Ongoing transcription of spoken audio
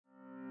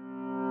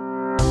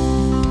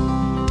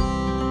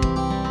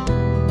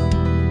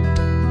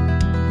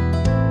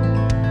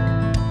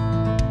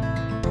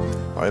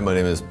All right, my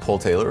name is Paul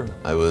Taylor.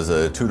 I was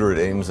a tutor at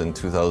Ames in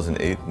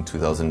 2008 and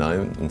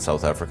 2009 in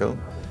South Africa.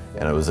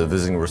 And I was a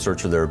visiting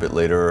researcher there a bit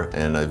later,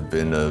 and I've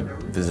been a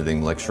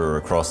visiting lecturer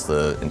across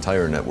the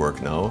entire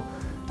network now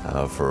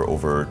for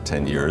over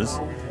 10 years.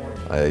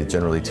 I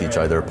generally teach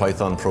either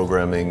Python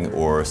programming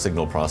or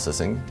signal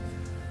processing.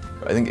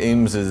 I think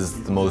Ames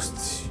is the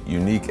most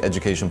unique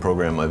education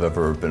program I've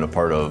ever been a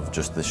part of,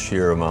 just the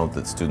sheer amount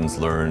that students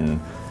learn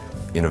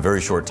in a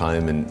very short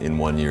time in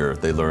 1 year.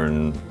 They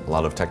learn a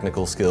lot of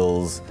technical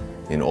skills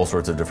in all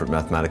sorts of different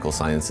mathematical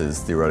sciences,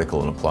 theoretical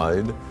and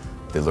applied.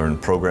 They learn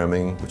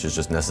programming, which is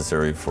just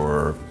necessary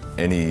for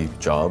any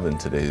job in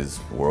today's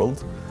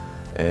world.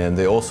 And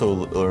they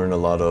also learn a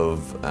lot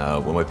of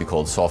what might be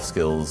called soft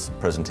skills,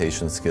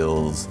 presentation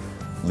skills,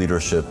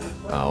 leadership,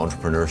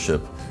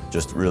 entrepreneurship,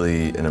 just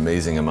really an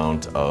amazing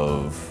amount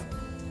of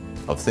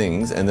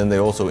things. And then they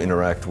also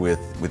interact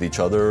with each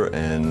other,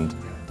 and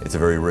it's a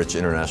very rich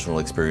international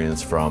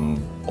experience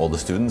from all the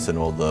students and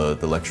all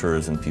the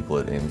lecturers and people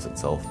at Ames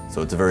itself.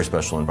 So it's a very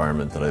special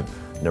environment that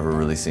I've never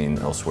really seen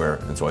elsewhere,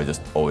 and so I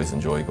just always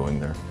enjoy going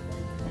there.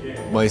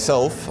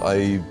 Myself,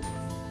 I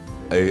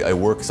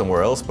work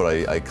somewhere else, but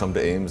I come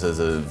to Ames as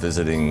a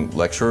visiting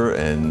lecturer,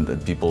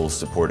 and people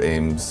support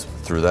Ames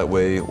through that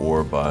way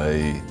or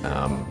by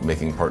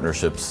making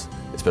partnerships,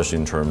 especially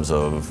in terms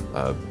of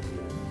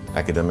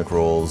academic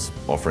roles,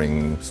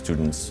 offering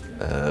students.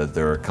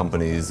 There are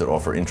companies that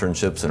offer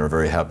internships and are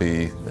very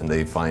happy, and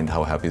they find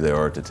how happy they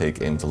are to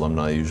take Ames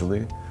alumni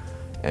usually.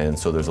 And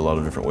so there's a lot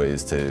of different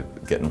ways to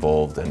get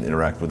involved and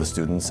interact with the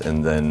students,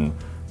 and then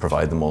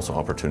provide them also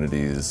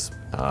opportunities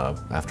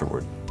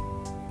afterward.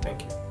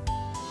 Thank you.